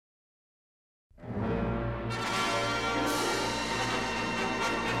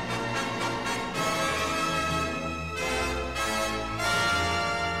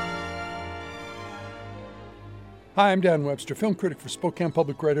Hi, I'm Dan Webster, film critic for Spokane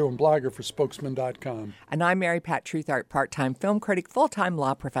Public Radio and blogger for Spokesman.com. And I'm Mary Pat Treuthart, part-time film critic, full-time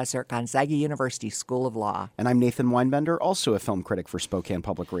law professor at Gonzaga University School of Law. And I'm Nathan Weinbender, also a film critic for Spokane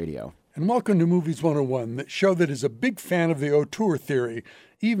Public Radio. And welcome to Movies 101, the show that is a big fan of the auteur theory,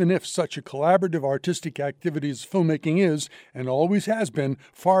 even if such a collaborative artistic activity as filmmaking is, and always has been,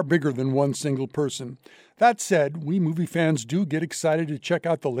 far bigger than one single person. That said, we movie fans do get excited to check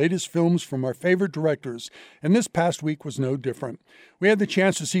out the latest films from our favorite directors, and this past week was no different. We had the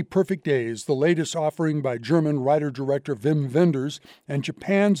chance to see Perfect Days, the latest offering by German writer-director Wim Wenders and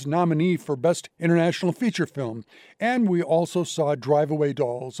Japan's nominee for Best International Feature Film. And we also saw Drive Away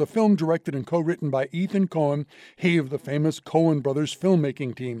Dolls, a film directed and co-written by Ethan Coen, he of the famous Coen brothers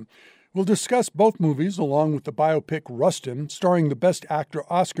filmmaking team. We'll discuss both movies along with the biopic Rustin, starring the Best Actor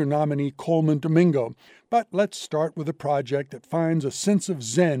Oscar nominee Coleman Domingo. But let's start with a project that finds a sense of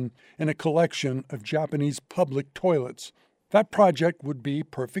zen in a collection of Japanese public toilets. That project would be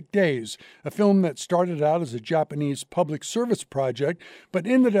Perfect Days, a film that started out as a Japanese public service project, but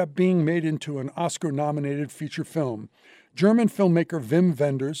ended up being made into an Oscar-nominated feature film. German filmmaker Wim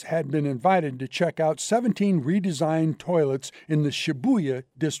Wenders had been invited to check out 17 redesigned toilets in the Shibuya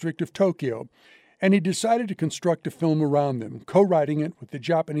district of Tokyo, and he decided to construct a film around them, co-writing it with the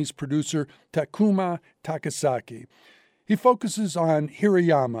Japanese producer Takuma Takasaki. He focuses on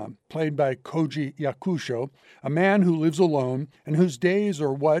Hirayama, played by Koji Yakusho, a man who lives alone and whose days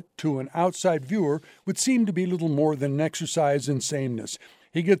are what, to an outside viewer, would seem to be little more than an exercise in sameness.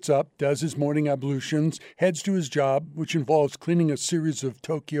 He gets up, does his morning ablutions, heads to his job, which involves cleaning a series of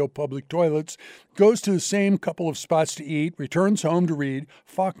Tokyo public toilets, goes to the same couple of spots to eat, returns home to read,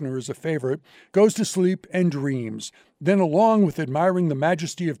 Faulkner is a favorite, goes to sleep, and dreams. Then, along with admiring the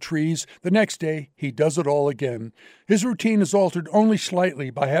majesty of trees, the next day he does it all again. His routine is altered only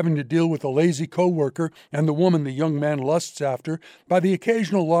slightly by having to deal with a lazy co-worker and the woman the young man lusts after, by the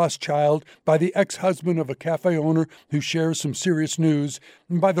occasional lost child, by the ex-husband of a cafe owner who shares some serious news,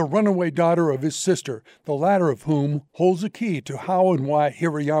 and by the runaway daughter of his sister, the latter of whom holds a key to how and why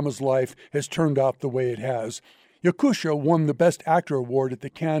Hirayama's life has turned out the way it has. Yakusho won the Best Actor award at the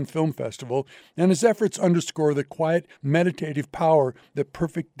Cannes Film Festival, and his efforts underscore the quiet, meditative power that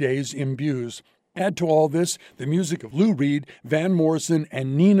Perfect Days imbues. Add to all this the music of Lou Reed, Van Morrison,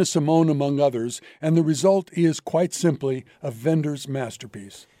 and Nina Simone, among others, and the result is, quite simply, a Wenders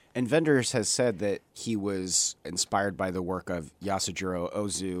masterpiece. And Wenders has said that he was inspired by the work of Yasujiro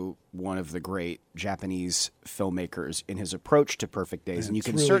Ozu, one of the great Japanese filmmakers, in his approach to Perfect Days. And you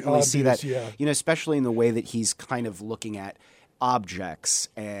can really certainly see that, especially in the way that he's kind of looking at objects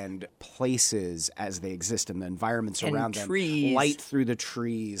and places as they exist in the environments and around trees. Them. Light through the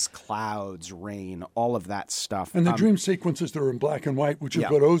trees, clouds, rain, all of that stuff. And the dream sequences that are in black and white, which is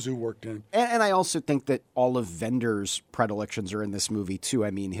what Ozu worked in. And I also think that all of Wenders' predilections are in this movie, too.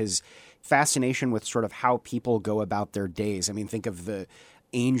 I mean, his fascination with sort of how people go about their days. I mean, think of the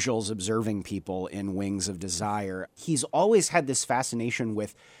angels observing people in Wings of Desire. He's always had this fascination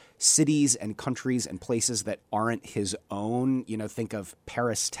with cities and countries and places that aren't his own. Think of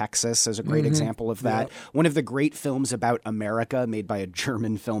Paris, Texas as a great example of that. Yep. One of the great films about America made by a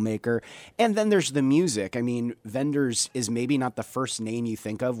German filmmaker. And then there's the music. I mean, Wenders is maybe not the first name you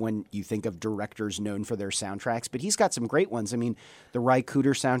think of when you think of directors known for their soundtracks, but he's got some great ones. I mean, the Ry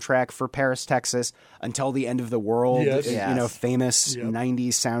Cooder soundtrack for Paris, Texas, Until the End of the World, famous 90s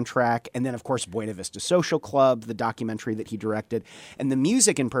soundtrack. And then, of course, Buena Vista Social Club, the documentary that he directed. And the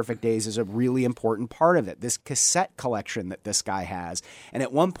music in Perfect Days is a really important part of it. This cassette collection that this guy has. And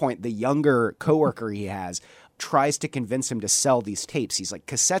at one point, the younger coworker he has tries to convince him to sell these tapes. He's like,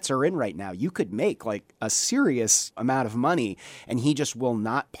 cassettes are in right now. You could make like a serious amount of money. And he just will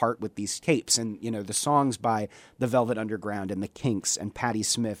not part with these tapes. And, the songs by the Velvet Underground and the Kinks and Patti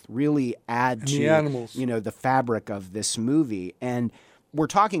Smith really add to, the Animals. The fabric of this movie. And we're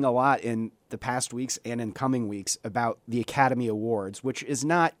talking a lot in the past weeks and in coming weeks about the Academy Awards, which is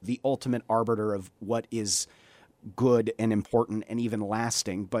not the ultimate arbiter of what is good and important and even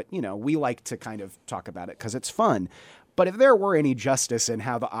lasting. But, we like to kind of talk about it because it's fun. But if there were any justice in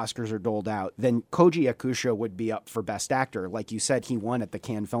how the Oscars are doled out, then Koji Yakusho would be up for Best Actor. Like you said, he won at the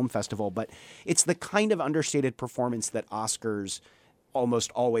Cannes Film Festival. But it's the kind of understated performance that Oscars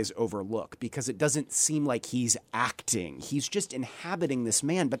almost always overlook because it doesn't seem like he's acting. He's just inhabiting this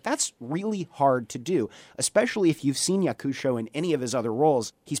man, but that's really hard to do, especially if you've seen Yakusho in any of his other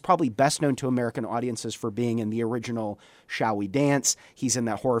roles. He's probably best known to American audiences for being in the original Shall We Dance? He's in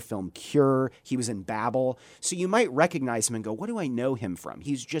that horror film Cure. He was in Babel. So you might recognize him and go, what do I know him from?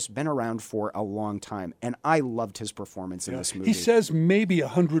 He's just been around for a long time, and I loved his performance in this movie. He says maybe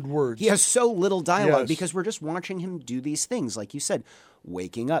 100 words. He has so little dialogue Yes. because we're just watching him do these things, like you said,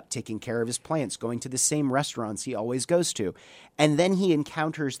 waking up, taking care of his plants, going to the same restaurants he always goes to. And then he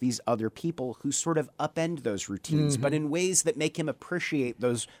encounters these other people who sort of upend those routines, but in ways that make him appreciate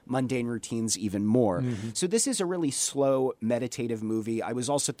those mundane routines even more. So this is a really slow, meditative movie. I was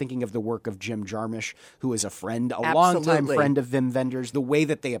also thinking of the work of Jim Jarmusch, who is a friend, a longtime friend of Wim Wenders. The way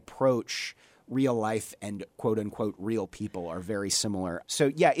that they approach real life and quote-unquote real people are very similar.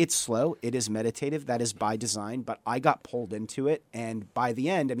 So yeah, it's slow. It is meditative. That is by design, but I got pulled into it. And by the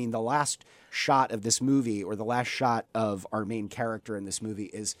end, I mean, the last shot of this movie, or the last shot of our main character in this movie,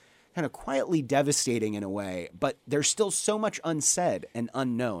 is kind of quietly devastating in a way, but there's still so much unsaid and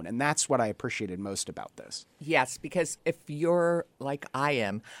unknown, and that's what I appreciated most about this. Yes, because if you're like I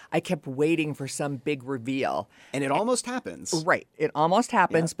am, I kept waiting for some big reveal. And it almost happens. Right. It almost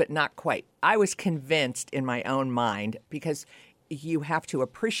happens, but not quite. I was convinced in my own mind, because you have to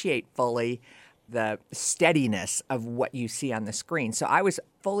appreciate fully the steadiness of what you see on the screen. So I was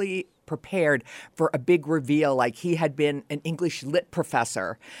fully prepared for a big reveal, like he had been an English lit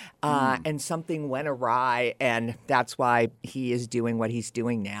professor and something went awry, and that's why he is doing what he's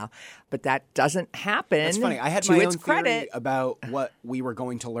doing now. But that doesn't happen. That's funny. I had to my its own credit theory about what we were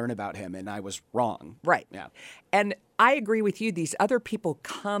going to learn about him, and I was wrong. Right. Yeah. And I agree with you. These other people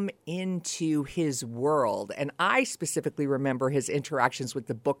come into his world. And I specifically remember his interactions with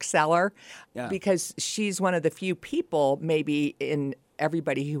the bookseller because she's one of the few people maybe in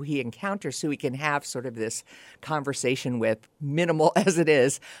everybody who he encounters who he can have sort of this conversation with, minimal as it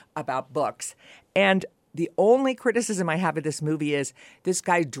is, about books. And the only criticism I have of this movie is this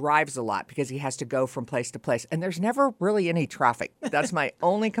guy drives a lot because he has to go from place to place, and there's never really any traffic. That's my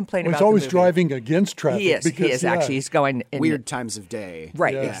only complaint about He's always the movie. driving against traffic. He is actually. He's going in Weird times of day.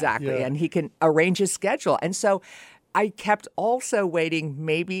 Right, exactly. And he can arrange his schedule. And so I kept also waiting,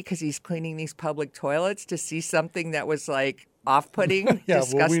 maybe because he's cleaning these public toilets, to see something that was like off-putting,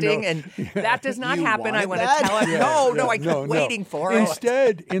 disgusting, and that does not happen. I want to tell him, I keep waiting for it.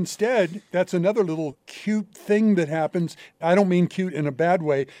 Instead, that's another little cute thing that happens. I don't mean cute in a bad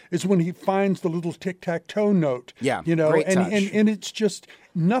way. Is when he finds the little tic-tac-toe note. Yeah, great touch. And it's just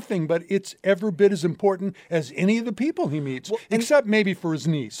nothing, but it's every bit as important as any of the people he meets, except maybe for his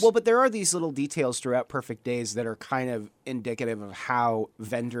niece. Well, but there are these little details throughout Perfect Days that are kind of indicative of how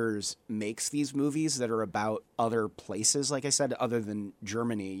Wenders makes these movies that are about other places, like I said, other than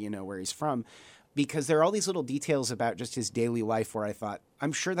Germany, where he's from. Because there are all these little details about just his daily life where I thought,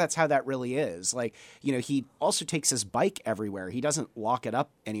 I'm sure that's how that really is. Like, he also takes his bike everywhere. He doesn't lock it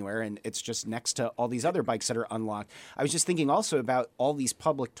up anywhere, and it's just next to all these other bikes that are unlocked. I was just thinking also about all these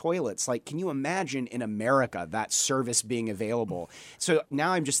public toilets. Like, can you imagine in America that service being available? So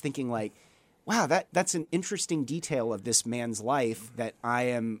now I'm just thinking like, wow, that's an interesting detail of this man's life that I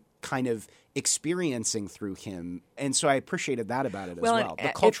am kind of experiencing through him. And so I appreciated that about it as well.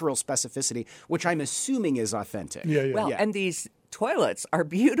 The cultural specificity, which I'm assuming is authentic. And these toilets are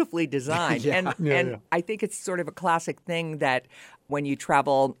beautifully designed. And I think it's sort of a classic thing that when you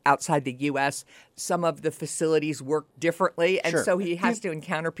travel outside the U.S., some of the facilities work differently. And so he has to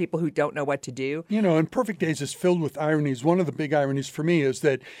encounter people who don't know what to do. And Perfect Days is filled with ironies. One of the big ironies for me is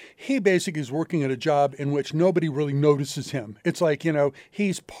that he basically is working at a job in which nobody really notices him. It's like,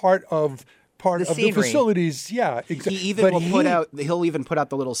 he's part of the facilities. Yeah, exactly. He'll even put out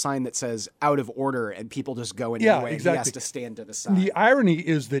the little sign that says out of order, and people just go in anyway, and he has to stand to the side. The irony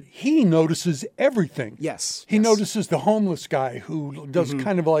is that he notices everything. Yes. He notices the homeless guy who does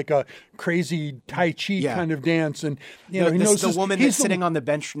kind of like a crazy Tai Chi kind of dance. And, he knows the woman that's sitting on the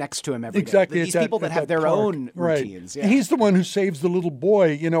bench next to him every day. Exactly. These people that have their own routines. Right. Yeah. He's the one who saves the little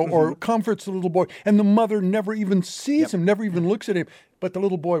boy, or comforts the little boy. And the mother never even sees him, never even looks at him. But the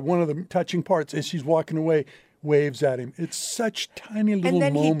little boy, one of the touching parts, as she's walking away, waves at him. It's such tiny little moments.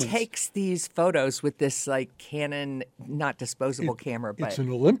 And then he takes these photos with this like Canon, not disposable camera, but it's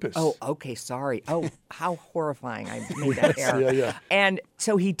an Olympus. Oh, okay, sorry. Oh, how horrifying! I made that error. Yeah. And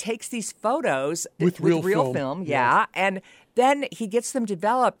so he takes these photos with real film. And then he gets them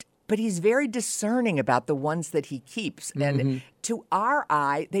developed. But he's very discerning about the ones that he keeps. And to our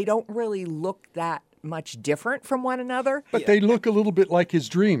eye, they don't really look that much different from one another. But they look a little bit like his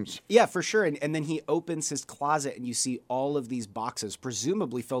dreams. Yeah, for sure. And then he opens his closet and you see all of these boxes,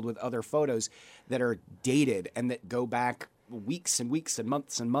 presumably filled with other photos that are dated and that go back weeks and weeks and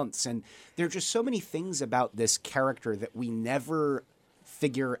months. And there are just so many things about this character that we never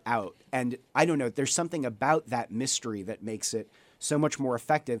figure out. And I don't know, there's something about that mystery that makes it so much more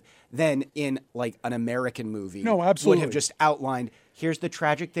effective than in like an American movie. No, absolutely. Would have just outlined, here's the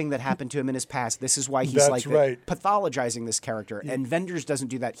tragic thing that happened to him in his past. This is why he's That's right. pathologizing this character. And Wenders doesn't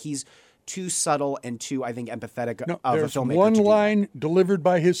do that. He's too subtle and too, I think, empathetic of a there's filmmaker. one line delivered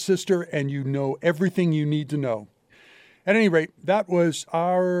by his sister, and you know everything you need to know. At any rate, that was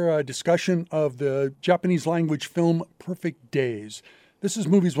our discussion of the Japanese language film Perfect Days. This is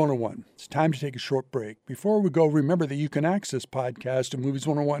Movies 101. It's time to take a short break. Before we go, remember that you can access podcast of Movies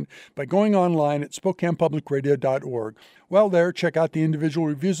 101 by going online at SpokanePublicRadio.org. While there, check out the individual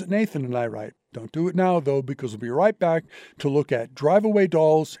reviews that Nathan and I write. Don't do it now, though, because we'll be right back to look at Drive Away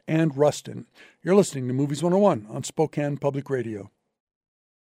Dolls and Rustin. You're listening to Movies 101 on Spokane Public Radio.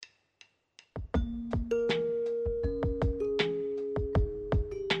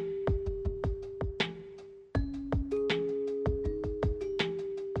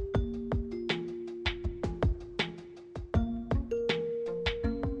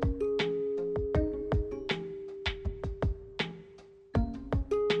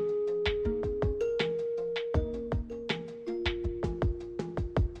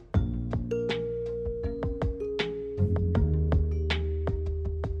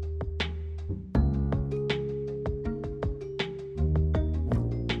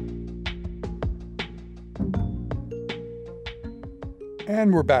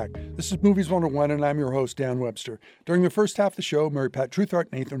 And we're back. This is Movies 101, and I'm your host, Dan Webster. During the first half of the show, Mary Pat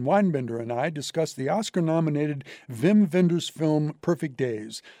Treuthart, Ethan Weinbender, and I discussed the Oscar-nominated Wim Wenders film Perfect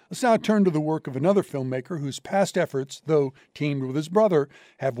Days. Let's now turn to the work of another filmmaker whose past efforts, though teamed with his brother,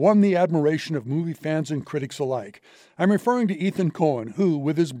 have won the admiration of movie fans and critics alike. I'm referring to Ethan Coen, who,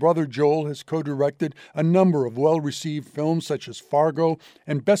 with his brother Joel, has co-directed a number of well-received films such as Fargo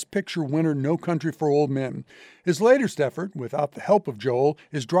and Best Picture winner No Country for Old Men. His latest effort, without the help of Joel,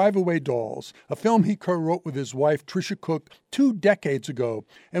 is Drive Away Dolls, a film he co-wrote with his wife Tricia Cook 2 decades ago,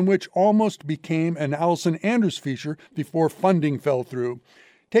 and which almost became an Allison Anders feature before funding fell through.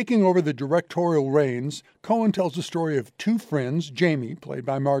 Taking over the directorial reins, Coen tells the story of 2 friends, Jamie, played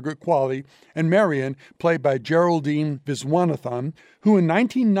by Margaret Qualley, and Marion, played by Geraldine Viswanathan, who in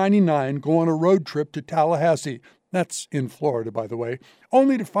 1999 go on a road trip to Tallahassee. That's in Florida, by the way,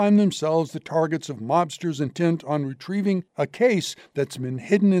 only to find themselves the targets of mobsters intent on retrieving a case that's been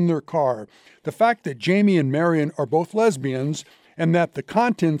hidden in their car. The fact that Jamie and Marion are both lesbians and that the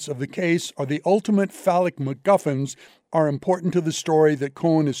contents of the case are the ultimate phallic MacGuffins are important to the story that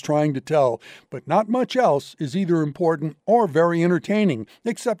Coen is trying to tell, but not much else is either important or very entertaining,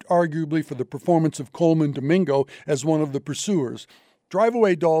 except arguably for the performance of Coleman Domingo as one of the pursuers. Drive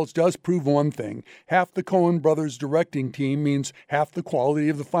Away Dolls does prove one thing. Half the Coen brothers' directing team means half the quality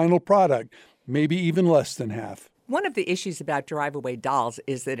of the final product, maybe even less than half. One of the issues about Drive Away Dolls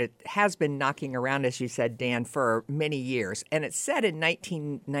is that it has been knocking around, as you said, Dan, for many years. And it's set in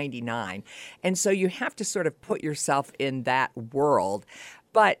 1999. And so you have to sort of put yourself in that world.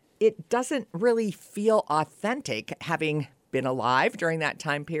 But it doesn't really feel authentic, having been alive during that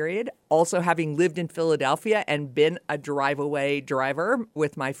time period, also having lived in Philadelphia and been a drive-away driver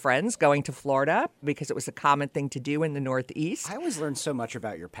with my friends going to Florida because it was a common thing to do in the Northeast. I always learn so much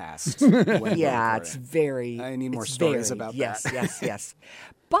about your past. Yeah, it's very... I need more stories about that. Yes.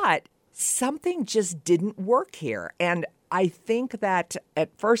 But something just didn't work here. And I think that at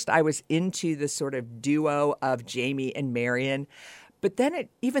first I was into the sort of duo of Jamie and Marion, but then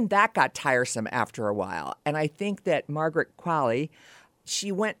even that got tiresome after a while. And I think that Margaret Qualley,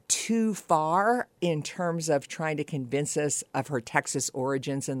 she went too far in terms of trying to convince us of her Texas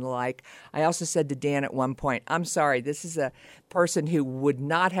origins and the like. I also said to Dan at one point, I'm sorry, this is a person who would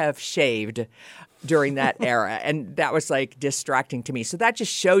not have shaved during that era. And that was like distracting to me. So that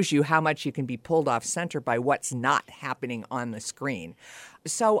just shows you how much you can be pulled off center by what's not happening on the screen.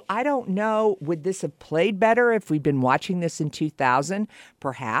 So I don't know, would this have played better if we'd been watching this in 2000?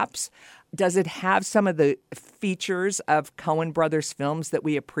 Perhaps. Does it have some of the features of Coen Brothers films that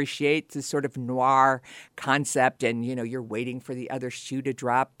we appreciate, the sort of noir concept and, you're waiting for the other shoe to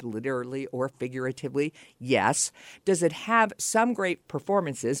drop, literally or figuratively? Yes. Does it have some great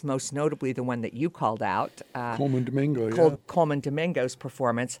performances, most notably the one that you called out? Coleman Domingo, Coleman Domingo's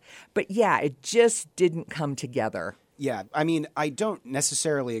performance. But yeah, it just didn't come together. Yeah, I mean, I don't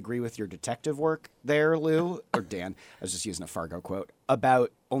necessarily agree with your detective work there, Lou, or Dan, I was just using a Fargo quote,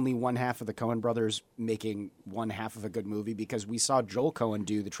 about only one half of the Coen brothers making one half of a good movie, because we saw Joel Coen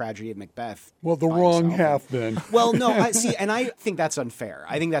do The Tragedy of Macbeth. Well, the wrong half then. Well, no, and I think that's unfair.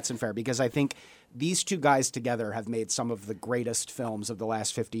 I think that's unfair because I think these two guys together have made some of the greatest films of the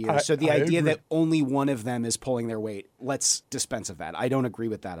last 50 years. So the idea that only one of them is pulling their weight, let's dispense of that. I don't agree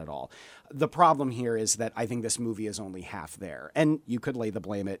with that at all. The problem here is that I think this movie is only half there. And you could lay the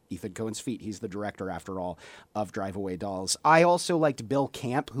blame at Ethan Coen's feet. He's the director, after all, of Drive Away Dolls. I also liked Bill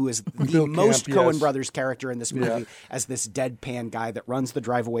Camp, who is the most Coen brothers character in this movie, as this deadpan guy that runs the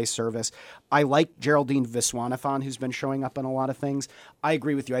Drive Away service. I like Geraldine Viswanathan, who's been showing up in a lot of things. I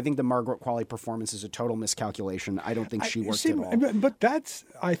agree with you. I think the Margaret Qualley performance is a total miscalculation. I don't think she worked at all. But that's,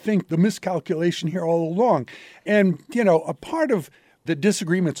 I think, the miscalculation here all along. And, you know, a part of the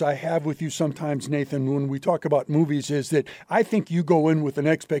disagreements I have with you sometimes, Nathan, when we talk about movies is that I think you go in with an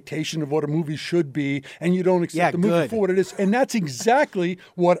expectation of what a movie should be and you don't accept the movie for what it is. And that's exactly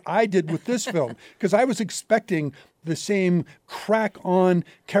what I did with this film, because I was expecting the same crack-on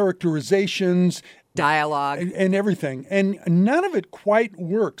characterizations, dialogue, and everything. And none of it quite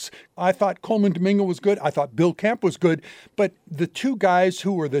works. I thought Coleman Domingo was good. I thought Bill Camp was good. But the two guys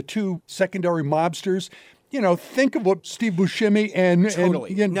who were the two secondary mobsters, you know, think of what Steve Buscemi and did.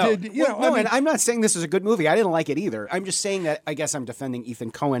 And I'm not saying this is a good movie. I didn't like it either. I'm just saying that I guess I'm defending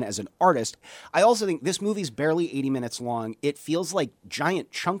Ethan Coen as an artist. I also think this movie's barely 80 minutes long. It feels like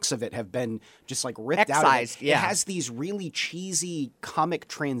giant chunks of it have been just like ripped out of it. Yeah. It has these really cheesy comic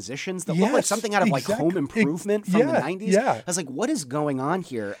transitions that look like something out of like Home Improvement from the 90s. Yeah. I was like, what is going on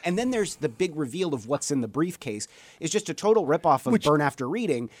here? And then there's the big reveal of what's in the briefcase. It's just a total ripoff of Burn After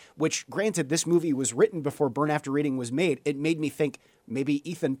Reading, which, granted, this movie was written before Burn After Reading was made. It made me think maybe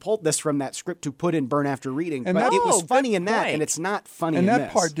Ethan pulled this from that script to put in Burn After Reading. And but it was funny in that, and it's not funny in in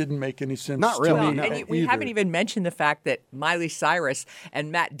that part didn't make any sense. Not really. To me, and we haven't even mentioned the fact that Miley Cyrus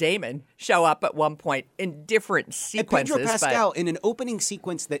and Matt Damon show up at one point in different sequences. And Pedro Pascal in an opening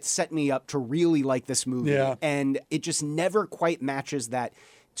sequence that set me up to really like this movie. Yeah. And it just never quite matches that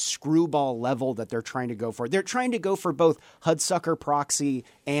screwball level that they're trying to go for. They're trying to go for both Hudsucker Proxy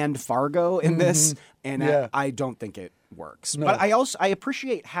and Fargo in this, and I don't think it works. No. But I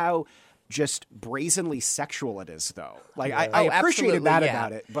appreciate how just brazenly sexual it is, though. Like I appreciated that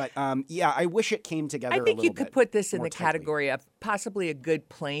about it, but I wish it came together. I think you could put this in the tightly. Category of possibly a good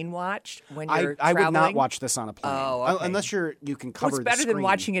plane watch when you're I traveling. would not watch this on a plane, okay. unless you can cover. Well, it's better the than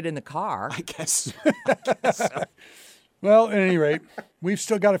watching it in the car. I guess. So. Well, at any rate, we've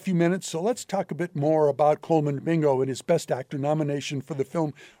still got a few minutes, so let's talk a bit more about Coleman Domingo and his Best Actor nomination for the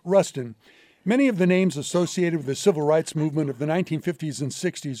film Rustin. Many of the names associated with the civil rights movement of the 1950s and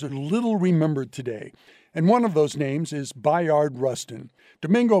 60s are little remembered today, and one of those names is Bayard Rustin.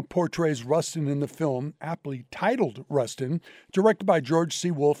 Domingo portrays Rustin in the film, aptly titled Rustin, directed by George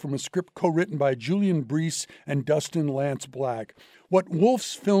C. Wolfe from a script co-written by Julian Breese and Dustin Lance Black. What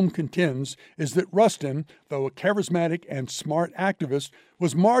Wolfe's film contends is that Rustin, though a charismatic and smart activist,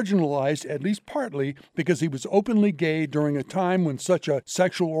 was marginalized at least partly because he was openly gay during a time when such a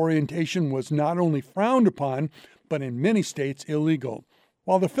sexual orientation was not only frowned upon, but in many states illegal.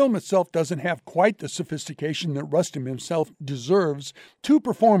 While the film itself doesn't have quite the sophistication that Rustin himself deserves, two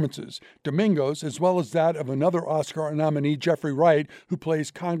performances, Domingo's as well as that of another Oscar nominee, Jeffrey Wright, who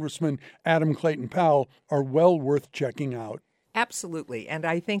plays Congressman Adam Clayton Powell, are well worth checking out. Absolutely. And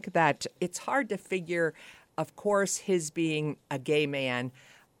I think that it's hard to figure, of course, his being a gay man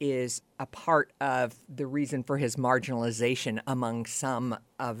is a part of the reason for his marginalization among some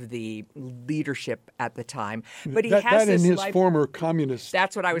of the leadership at the time. But he has that this in his former communist.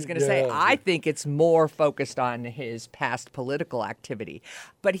 That's what I was going to say. I think it's more focused on his past political activity.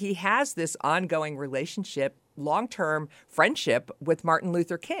 But he has this ongoing relationship, long-term friendship with Martin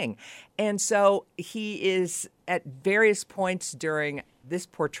Luther King. And so he is at various points during this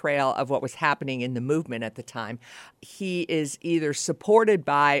portrayal of what was happening in the movement at the time, he is either supported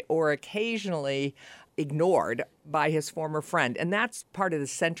by or occasionally ignored by his former friend. And that's part of the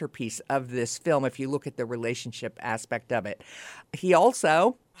centerpiece of this film if you look at the relationship aspect of it. He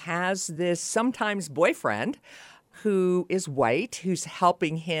also has this sometimes boyfriend who is white, who's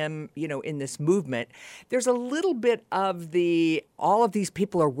helping him, in this movement. There's a little bit of all of these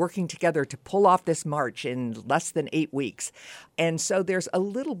people are working together to pull off this march in less than 8 weeks. And so there's a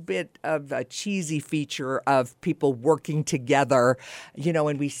little bit of a cheesy feature of people working together,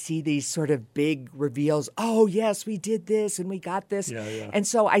 and we see these sort of big reveals. Oh, yes, we did this and we got this. Yeah. And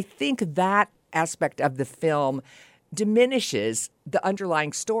so I think that aspect of the film diminishes the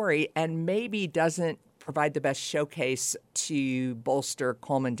underlying story and maybe doesn't provide the best showcase to bolster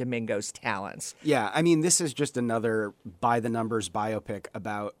Coleman Domingo's talents. Yeah, I mean, this is just another by-the-numbers biopic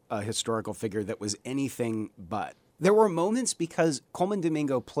about a historical figure that was anything but. There were moments because Coleman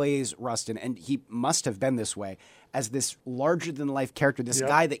Domingo plays Rustin, and he must have been this way, as this larger-than-life character, this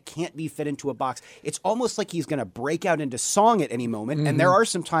guy that can't be fit into a box. It's almost like he's going to break out into song at any moment, and there are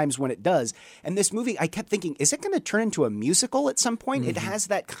some times when it does. And this movie, I kept thinking, is it going to turn into a musical at some point? It has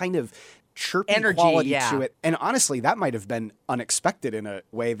that kind of chirpy energy, quality to it. And honestly, that might have been unexpected in a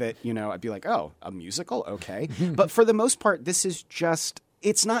way that, I'd be like, oh, a musical? Okay. But for the most part, this is just...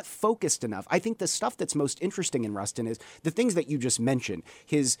 It's not focused enough. I think the stuff that's most interesting in Rustin is the things that you just mentioned.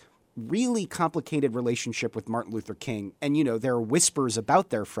 His really complicated relationship with Martin Luther King. And, there are whispers about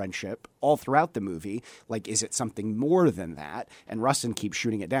their friendship all throughout the movie. Like, is it something more than that? And Rustin keeps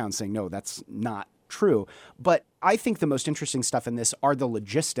shooting it down, saying, no, that's not true. But I think the most interesting stuff in this are the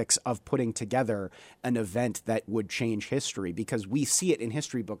logistics of putting together an event that would change history, because we see it in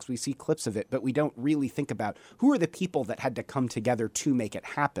history books, we see clips of it, but we don't really think about who are the people that had to come together to make it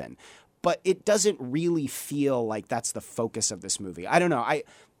happen. But it doesn't really feel like that's the focus of this movie. I don't know.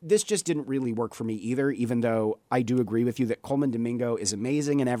 This just didn't really work for me either, even though I do agree with you that Coleman Domingo is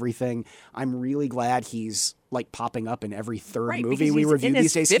amazing and everything. I'm really glad he's popping up in every third movie we review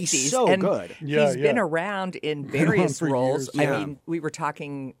these days. He's so good. He's been around in various roles. Years. I mean, we were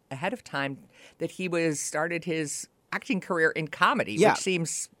talking ahead of time that he started his acting career in comedy, which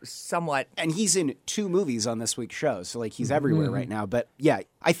seems somewhat... And he's in 2 movies on this week's show, so he's everywhere right now. But yeah,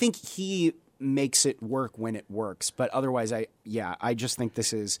 I think he makes it work when it works. But otherwise, I just think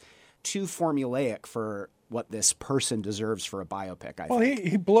this is too formulaic for what this person deserves for a biopic, I think.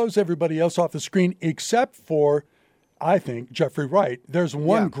 He blows everybody else off the screen except for, I think, Jeffrey Wright. There's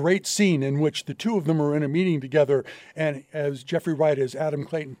one great scene in which the two of them are in a meeting together, and as Jeffrey Wright is Adam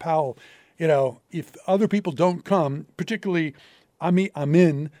Clayton Powell, if other people don't come, particularly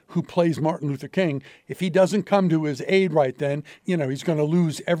Amin, who plays Martin Luther King, if he doesn't come to his aid right then, he's going to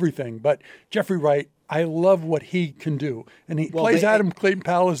lose everything. But Jeffrey Wright, I love what he can do. And he plays Adam Clayton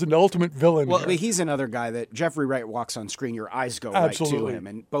Powell as an ultimate villain. Well, he's another guy that Jeffrey Wright walks on screen, your eyes go right to him.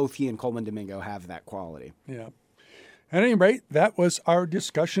 And both he and Coleman Domingo have that quality. Yeah. At any rate, that was our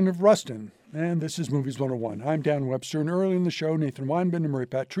discussion of Rustin. And this is Movies 101. I'm Dan Webster, and early in the show, Nathan Weinbender and Mary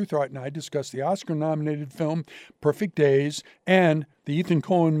Pat Treuthart and I discussed the Oscar-nominated film Perfect Days and the Ethan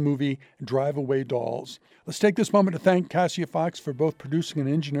Coen movie Drive Away Dolls. Let's take this moment to thank Cassia Fox for both producing and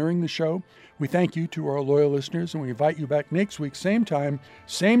engineering the show. We thank you to our loyal listeners, and we invite you back next week, same time,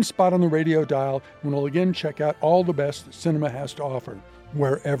 same spot on the radio dial, when we'll again check out all the best that cinema has to offer,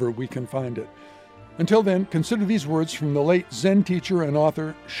 wherever we can find it. Until then, consider these words from the late Zen teacher and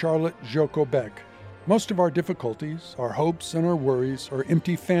author Charlotte Joko Beck. Most of our difficulties, our hopes and our worries are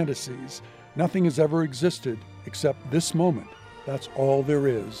empty fantasies. Nothing has ever existed except this moment. That's all there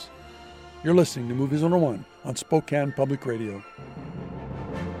is. You're listening to Movies 101 on Spokane Public Radio.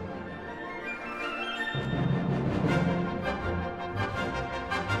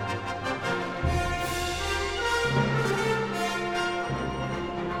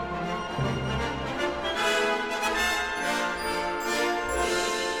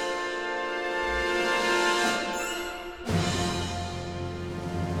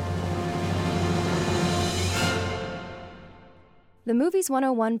 The Movies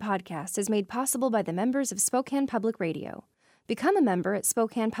 101 podcast is made possible by the members of Spokane Public Radio. Become a member at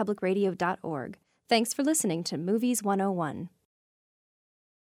SpokanePublicRadio.org. Thanks for listening to Movies 101.